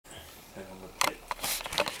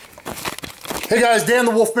Hey guys, Dan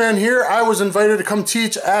the Wolfman here. I was invited to come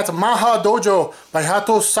teach at Maha Dojo by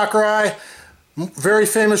Hato Sakurai, very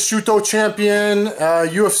famous Shuto champion,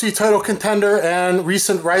 UFC title contender, and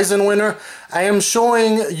recent Ryzen winner. I am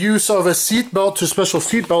showing use of a seat belt to special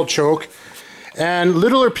seat belt choke, and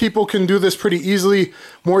littler people can do this pretty easily,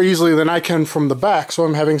 more easily than I can from the back. So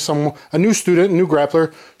I'm having a new student, new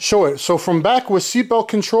grappler, show it. So from back with seatbelt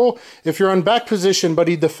control, if you're in back position but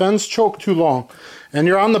he defends choke too long, and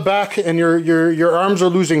you're on the back and your arms are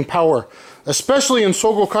losing power, especially in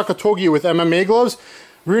Sogo Kakatogi with MMA gloves,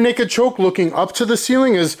 rear naked choke looking up to the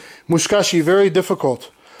ceiling is mushkashi, very difficult.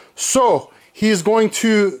 So he is going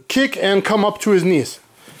to kick and come up to his knees.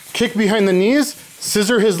 Kick behind the knees,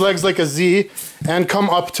 scissor his legs like a Z, and come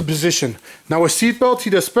up to position. Now with seatbelt, he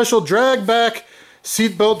does special drag back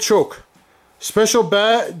seatbelt choke. Special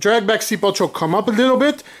drag back seatbelt choke. Come up a little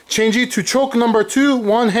bit, change it to choke number 2,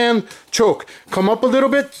 one hand choke. Come up a little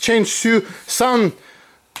bit, change to san,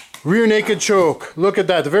 rear naked choke. Look at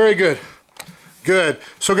that, very good. Good.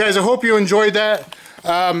 So guys, I hope you enjoyed that.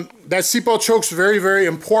 That seatbelt choke's very, very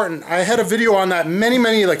important. I had a video on that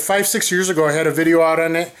many, like 5-6 years ago. I had a video out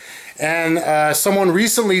on it. And someone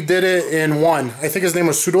recently did it in one. I think his name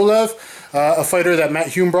was Sudolev, a fighter that Matt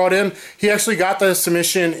Hume brought in. He actually got the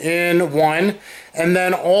submission in one. And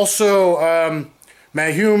then also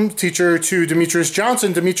Matt Hume, teacher to Demetrius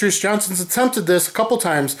Johnson. Demetrius Johnson's attempted this a couple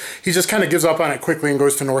times. He just kind of gives up on it quickly and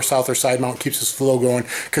goes to north, south, or side mount, keeps his flow going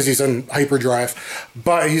because he's in hyperdrive.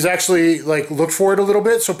 But he's actually like looked for it a little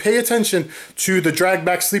bit. So pay attention to the drag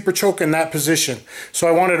back sleeper choke in that position. So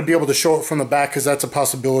I wanted to be able to show it from the back because that's a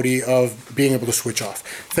possibility of being able to switch off.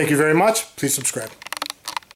 Thank you very much. Please subscribe.